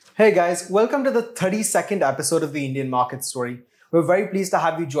Hey guys, welcome to the 32nd episode of the Indian Market Story. We're very pleased to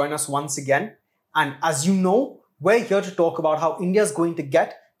have you join us once again. And as you know, we're here to talk about how India is going to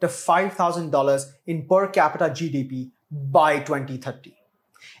get to $5,000 in per capita GDP by 2030.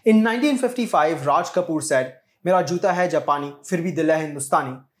 In 1955, Raj Kapoor said, "Mera juta hai Japani, fir bhi dil hai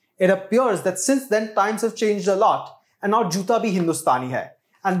Hindustani." It appears that since then times have changed a lot, and now juta bhi Hindustani hai.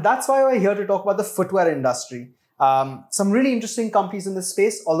 And that's why we're here to talk about the footwear industry. Some really interesting companies in this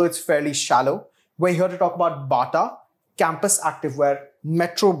space, although it's fairly shallow. We're here to talk about Bata, Campus Activewear,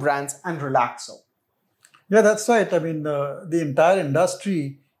 Metro Brands, and Relaxo. Yeah, that's right. I mean, the entire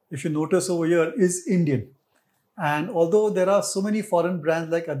industry, if you notice over here, is Indian. And although there are so many foreign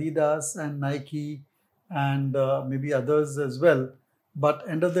brands like Adidas and Nike and maybe others as well, but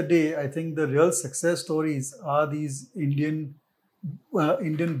end of the day, I think the real success stories are these Indian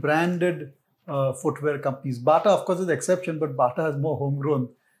branded footwear companies. Bata, of course, is the exception, but Bata has more homegrown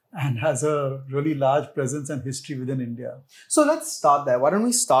and has a really large presence and history within India. So let's start there. Why don't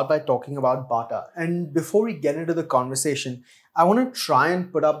we start by talking about Bata? And before we get into the conversation, I want to try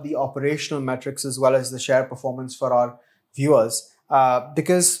and put up the operational metrics as well as the share performance for our viewers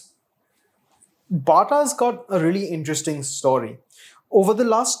because Bata's got a really interesting story. Over the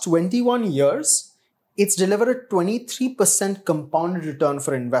last 21 years, it's delivered a 23% compounded return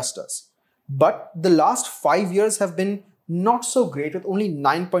for investors. But the last 5 years have been not so great, with only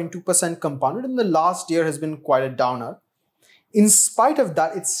 9.2% compounded, and the last year has been quite a downer. In spite of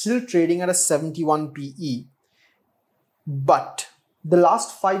that, it's still trading at a 71 PE. But the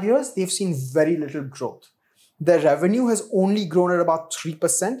last 5 years, they've seen very little growth. Their revenue has only grown at about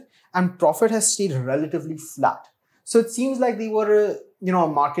 3%, and profit has stayed relatively flat. So it seems like they were a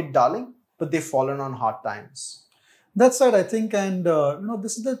market darling, but they've fallen on hard times. That's right, I think, and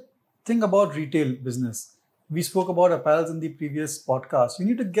this is the thing about retail business. We spoke about apparels in the previous podcast. You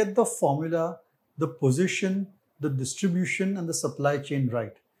need to get the formula, the position, the distribution, and the supply chain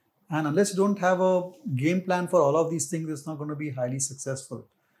right. And unless you don't have a game plan for all of these things, it's not going to be highly successful.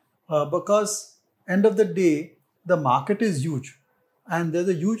 Because end of the day, the market is huge. And there's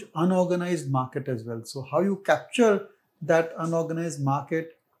a huge unorganized market as well. So how you capture that unorganized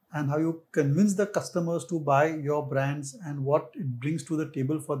market and how you convince the customers to buy your brands and what it brings to the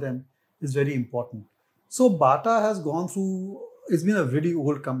table for them is very important. So Bata has gone through, it's been a really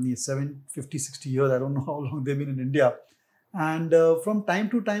old company, 50, 60 years. I don't know how long they've been in India. And from time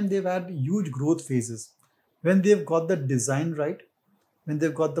to time, they've had huge growth phases. When they've got the design right, when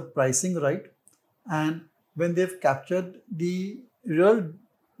they've got the pricing right, and when they've captured the real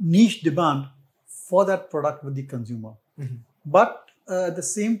niche demand for that product with the consumer. Mm-hmm. But at the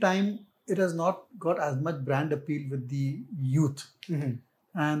same time, it has not got as much brand appeal with the youth. Mm-hmm.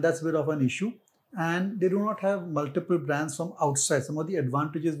 And that's a bit of an issue. And they do not have multiple brands from outside. Some of the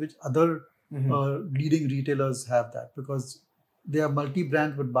advantages which other leading retailers have that, because they are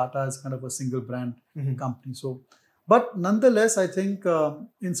multi-brand, but Bata is kind of a single brand company. So, but nonetheless, I think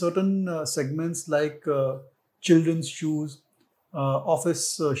in certain segments like children's shoes,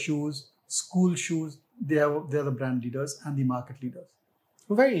 office shoes, school shoes, they are the brand leaders and the market leaders.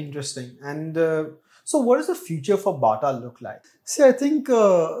 Very interesting. And so what does the future for Bata look like? See, I think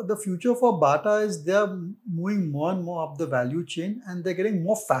the future for Bata is they are moving more and more up the value chain and they're getting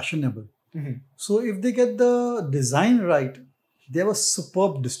more fashionable. Mm-hmm. So if they get the design right, they have a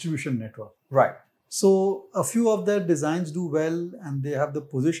superb distribution network. Right. So a few of their designs do well and they have the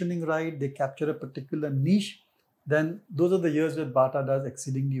positioning right, they capture a particular niche, then those are the years where Bata does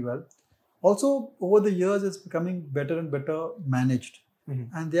exceedingly well. Also, over the years, it's becoming better and better managed.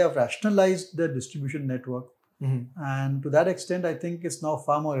 Mm-hmm. And they have rationalized their distribution network. Mm-hmm. And to that extent, I think it's now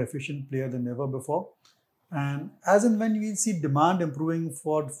far more efficient player than ever before. And as and when we see demand improving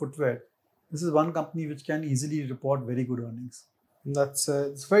for footwear, this is one company which can easily report very good earnings. That's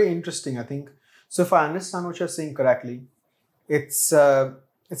it's very interesting, I think. So if I understand what you're saying correctly, it's an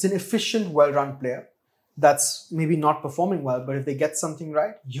efficient, well-run player that's maybe not performing well, but if they get something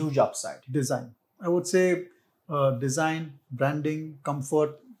right, huge upside. Design. I would say design, branding,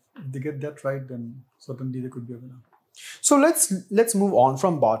 comfort. If they get that right, then certainly they could be a winner. So let's move on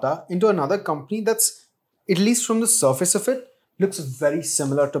from Bata into another company that's, at least from the surface of it, looks very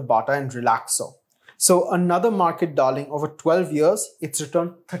similar to Bata and Relaxo. So another market darling, over 12 years, it's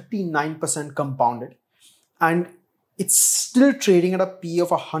returned 39% compounded. And it's still trading at a P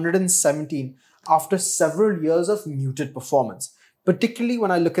of 117 after several years of muted performance. Particularly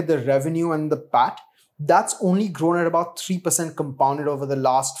when I look at the revenue and the PAT, that's only grown at about 3% compounded over the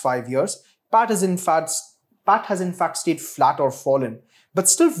last 5 years. PAT has in fact stayed flat or fallen, but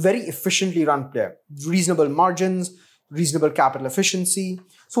still very efficiently run player. Reasonable margins, reasonable capital efficiency.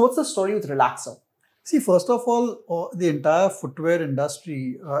 So what's the story with Relaxo? See, first of all, the entire footwear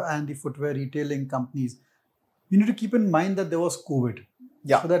industry and the footwear retailing companies, you need to keep in mind that there was COVID.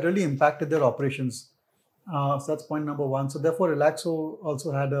 Yeah. So that really impacted their operations. So that's point number one. So therefore, Relaxo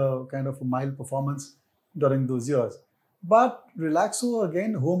also had a kind of a mild performance during those years. But Relaxo,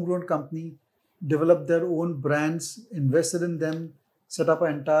 again, homegrown company, developed their own brands, invested in them, set up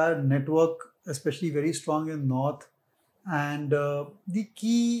an entire network, especially very strong in North. And the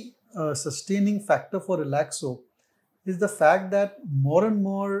key sustaining factor for Relaxo is the fact that more and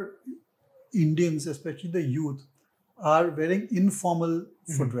more Indians, especially the youth, are wearing informal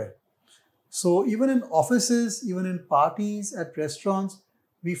footwear. So even in offices, even in parties, at restaurants,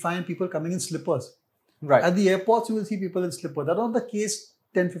 we find people coming in slippers. Right. At the airports, you will see people in slippers. That was not the case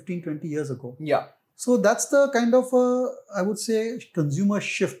 10, 15, 20 years ago. Yeah. So that's the kind of, I would say, consumer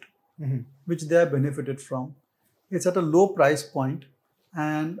shift which they have benefited from. It's at a low price point.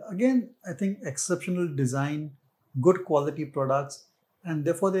 And again, I think exceptional design, good quality products, and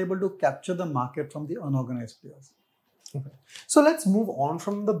therefore they're able to capture the market from the unorganized players. Okay. So let's move on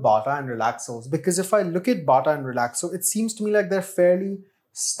from the Bata and Relaxos, because if I look at Bata and Relaxo, it seems to me like they're fairly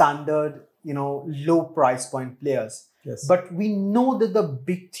standard, low price point players. Yes. But we know that the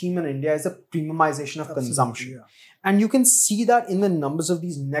big theme in India is the premiumization of consumption. Yeah. And you can see that in the numbers of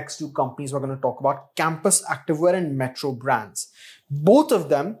these next two companies we're going to talk about, Campus Activewear and Metro brands. Both of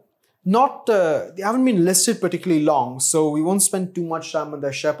them, they haven't been listed particularly long, so we won't spend too much time on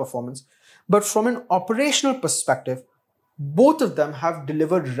their share performance. But from an operational perspective, both of them have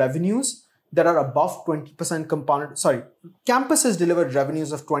delivered revenues that are above 20% compounded. Sorry, Campus has delivered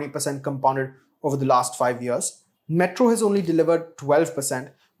revenues of 20% compounded over the last 5 years. Metro has only delivered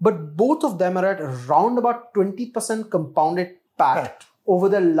 12%, but both of them are at around about 20% compounded PAT over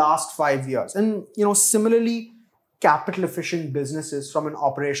the last 5 years. And, similarly, capital efficient businesses from an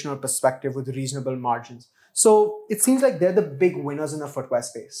operational perspective with reasonable margins. So it seems like they're the big winners in the footwear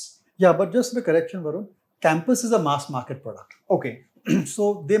space. Yeah, but just the correction, Varun. Campus is a mass market product. Okay.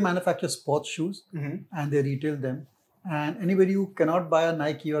 So they manufacture sports shoes and they retail them. And anybody who cannot buy a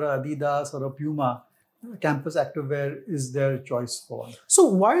Nike or a Adidas or a Puma, Campus Activewear is their choice for one. So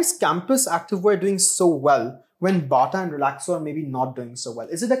why is Campus Activewear doing so well when Bata and Relaxo are maybe not doing so well?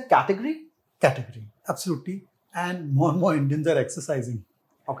 Is it a category? Category, absolutely. And more Indians are exercising.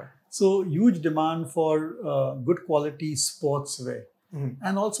 Okay. So huge demand for good quality sportswear.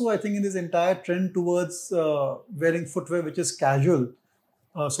 And also, I think in this entire trend towards wearing footwear which is casual,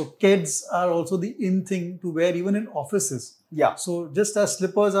 so kids are also the in thing to wear even in offices. Yeah. So just as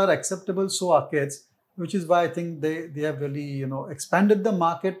slippers are acceptable, so are kids, which is why I think they have really expanded the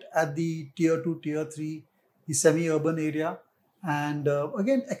market at the tier 2, tier 3, the semi-urban area, and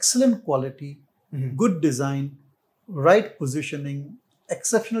again excellent quality, good design, right positioning,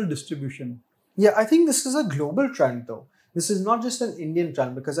 exceptional distribution. Yeah, I think this is a global trend though. This is not just an Indian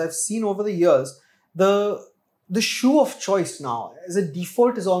trend, because I've seen over the years, the shoe of choice now as a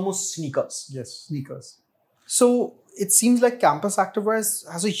default is almost sneakers. Yes, sneakers. So it seems like Campus Activewear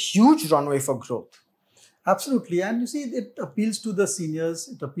has a huge runway for growth. Absolutely. And you see, it appeals to the seniors,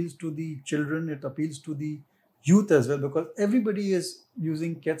 it appeals to the children, it appeals to the youth as well, because everybody is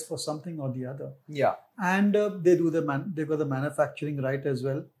using kits for something or the other. Yeah. And they've got the manufacturing right as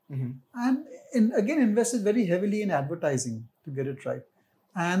well. And again, invested very heavily in advertising to get it right.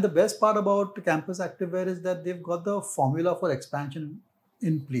 And the best part about Campus Activewear is that they've got the formula for expansion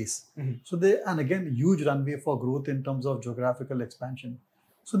in place. So again, huge runway for growth in terms of geographical expansion.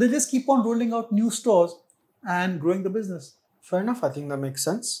 So they just keep on rolling out new stores and growing the business. Fair enough. I think that makes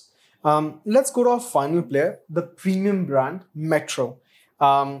sense. Let's go to our final player, the premium brand, Metro.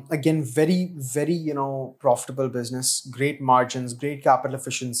 Again, very, very, profitable business, great margins, great capital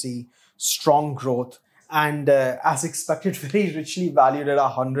efficiency, strong growth, and as expected, very richly valued at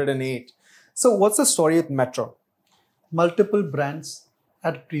 108. So what's the story with Metro? Multiple brands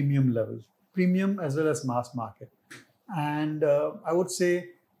at premium level, premium as well as mass market. And I would say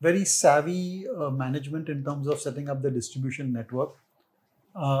very savvy management in terms of setting up the distribution network.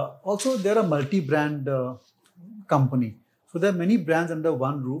 Also, they're a multi-brand company. So there are many brands under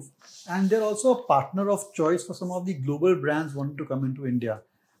one roof, and they're also a partner of choice for some of the global brands wanting to come into India.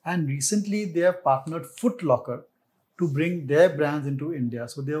 And recently, they have partnered Foot Locker to bring their brands into India.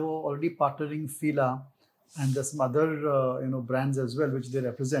 So they were already partnering Fila, and there's some other brands as well which they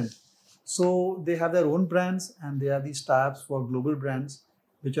represent. So they have their own brands, and they have these tie-ups for global brands,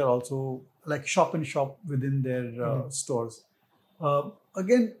 which are also like shop and shop within their stores.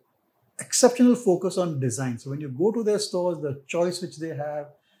 Again, exceptional focus on design. So when you go to their stores, the choice which they have,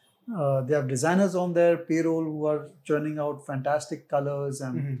 They have designers on their payroll who are churning out fantastic colors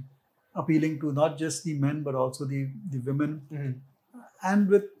and appealing to not just the men but also the women. And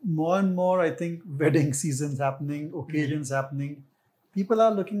with more and more, I think, wedding seasons happening, occasions happening, people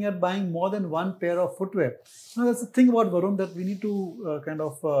are looking at buying more than one pair of footwear. Now, that's the thing about Varun, that we need to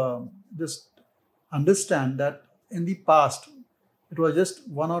just understand that in the past, it was just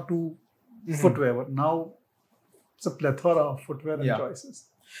one or two footwear, but now it's a plethora of footwear and choices.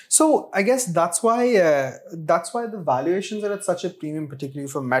 So I guess that's why the valuations are at such a premium,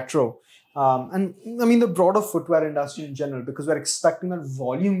 particularly for Metro. And I mean the broader footwear industry in general, because we're expecting that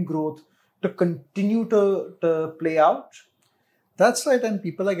volume growth to continue to play out. That's right, and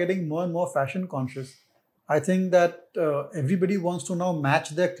people are getting more and more fashion conscious. I think that everybody wants to now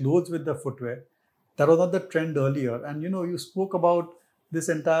match their clothes with the footwear. That was not the trend earlier. And you spoke about this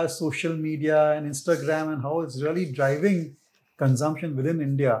entire social media and Instagram and how it's really driving consumption within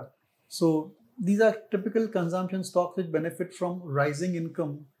India. So these are typical consumption stocks which benefit from rising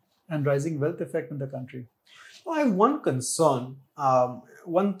income and rising wealth effect in the country. I have one concern,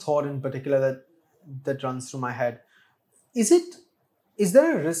 one thought in particular that runs through my head. Is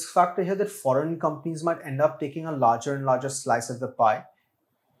there a risk factor here that foreign companies might end up taking a larger and larger slice of the pie?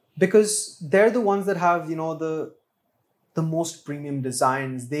 Because they're the ones that have, the most premium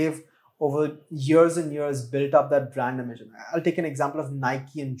designs. They've over years and years built up that brand image. I'll take an example of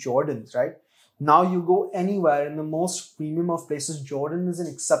Nike and Jordans, right? Now you go anywhere in the most premium of places, Jordan is an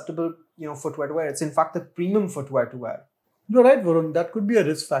acceptable, footwear to wear. It's in fact the premium footwear to wear. You're right, Varun. That could be a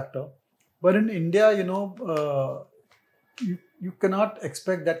risk factor. But in India, you cannot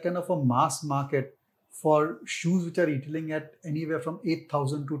expect that kind of a mass market for shoes which are retailing at anywhere from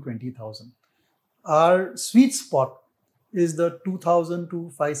 8,000 to 20,000. Our sweet spot is the 2,000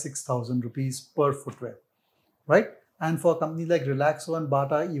 to 6,000 rupees per footwear, right? And for companies like Relaxo and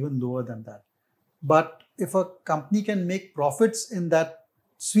Bata, even lower than that. But if a company can make profits in that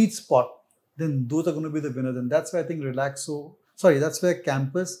sweet spot, then those are going to be the winners. And that's where I think that's where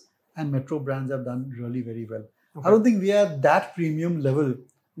Campus and Metro brands have done really very well. Okay. I don't think we are at that premium level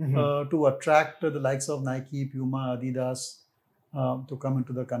to attract the likes of Nike, Puma, Adidas to come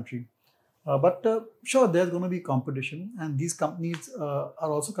into the country. But sure, there's going to be competition, and these companies are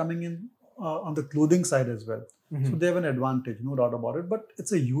also coming in on the clothing side as well. So they have an advantage, no doubt about it. But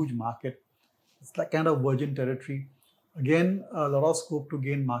it's a huge market. It's like kind of virgin territory. Again, a lot of scope to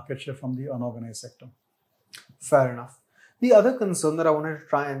gain market share from the unorganized sector. Fair enough. The other concern that I wanted to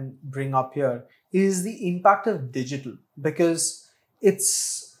try and bring up here is the impact of digital, because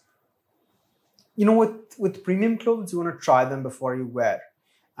it's, with premium clothes, you want to try them before you wear.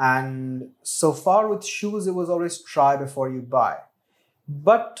 And so far with shoes, it was always try before you buy.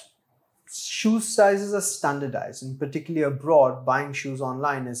 But shoe sizes are standardized, and particularly abroad, buying shoes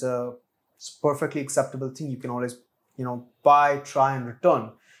online is a perfectly acceptable thing. You can always, buy, try and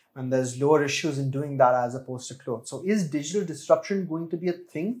return. And there's lower issues in doing that as opposed to clothes. So is digital disruption going to be a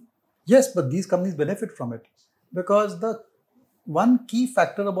thing? Yes, but these companies benefit from it, because the one key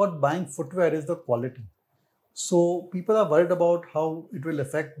factor about buying footwear is the quality. So people are worried about how it will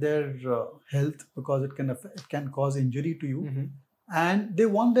affect their health, because it can cause injury to you. And they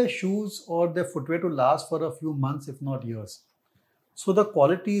want their shoes or their footwear to last for a few months, if not years. So the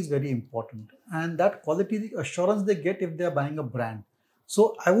quality is very important. And that quality, the assurance they get if they are buying a brand.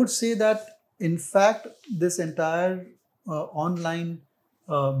 So I would say that, in fact, this entire online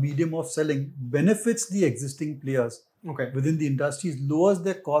medium of selling benefits the existing players within the industries, lowers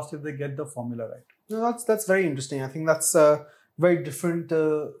their cost if they get the formula right. No, that's very interesting. I think that's very different.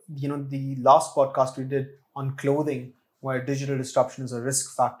 The last podcast we did on clothing, where digital disruption is a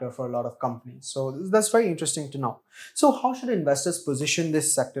risk factor for a lot of companies. So that's very interesting to know. So how should investors position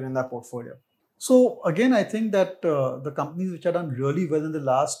this sector in their portfolio? So again, I think that the companies which have done really well in the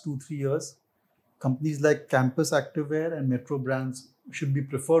last 2-3 years, companies like Campus Activewear and Metro brands, should be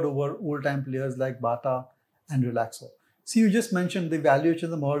preferred over old-time players like Bata and Relaxo. See, you just mentioned the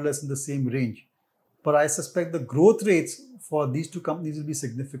valuations are more or less in the same range. But I suspect the growth rates for these two companies will be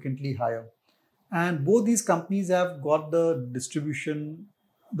significantly higher. And both these companies have got the distribution,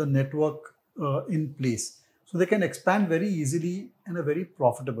 the network in place. So they can expand very easily in a very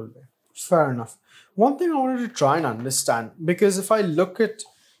profitable way. Fair enough. One thing I wanted to try and understand, because if I look at,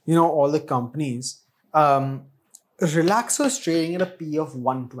 all the companies, Relaxo is trading at a P of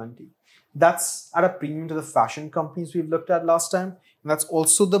 120. That's at a premium to the fashion companies we've looked at last time. And that's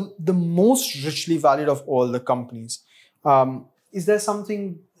also the most richly valued of all the companies. Is there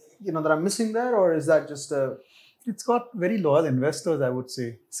something, that I'm missing there, or is that just a It's got very loyal investors, I would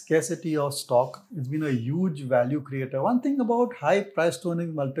say. Scarcity of stock, it's been a huge value creator. One thing about high price to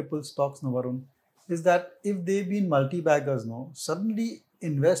earning multiple stocks, no, Varun, is that if they've been multi-baggers, no, suddenly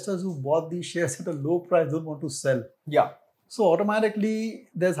investors who bought these shares at a low price don't want to sell. Yeah. So automatically,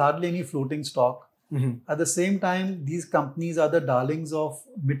 there's hardly any floating stock. At the same time, these companies are the darlings of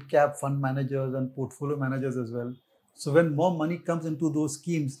mid-cap fund managers and portfolio managers as well. So when more money comes into those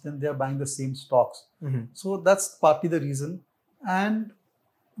schemes, then they are buying the same stocks. So that's partly the reason. And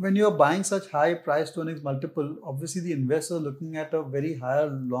when you're buying such high price to earnings multiple, obviously the investors are looking at a very higher,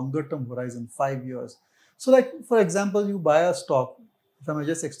 longer term horizon, 5 years. So like, for example, you buy a stock, if I may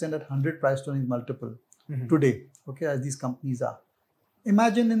just extend at 100 price to earnings multiple today, okay, as these companies are.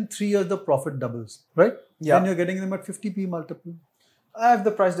 Imagine in 3 years the profit doubles, right? Yeah. Then you're getting them at 50p multiple. If the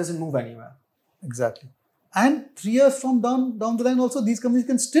price doesn't move anywhere. Exactly. And 3 years from down the line also, these companies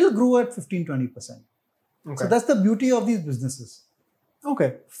can still grow at 15-20%. Okay. So that's the beauty of these businesses.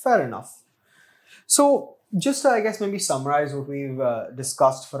 Okay, fair enough. So just to, I guess, maybe summarize what we've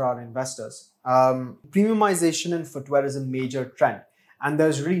discussed for our investors. Premiumization in footwear is a major trend, and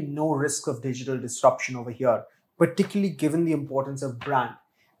there's really no risk of digital disruption over here, particularly given the importance of brand.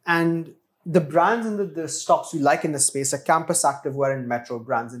 And the brands and the stocks we like in the space are campus activewear and metro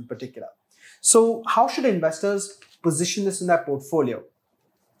brands in particular. So how should investors position this in their portfolio?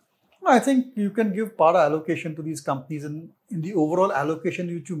 I think you can give part of allocation to these companies in the overall allocation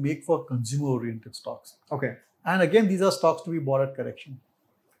which you make for consumer-oriented stocks. Okay. And again, these are stocks to be bought at correction.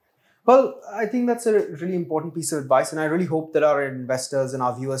 Well, I think that's a really important piece of advice, and I really hope that our investors and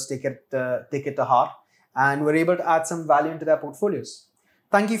our viewers take it to heart, and we're able to add some value into their portfolios.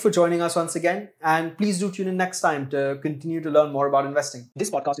 Thank you for joining us once again, and please do tune in next time to continue to learn more about investing. This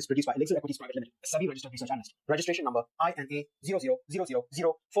podcast is produced by Relaxo Equities Private Limited, a SEBI registered research analyst. Registration number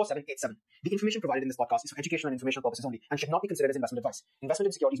INA00004787. The information provided in this podcast is for educational and informational purposes only and should not be considered as investment advice. Investment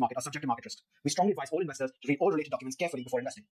in securities market are subject to market risk. We strongly advise all investors to read all related documents carefully before investing.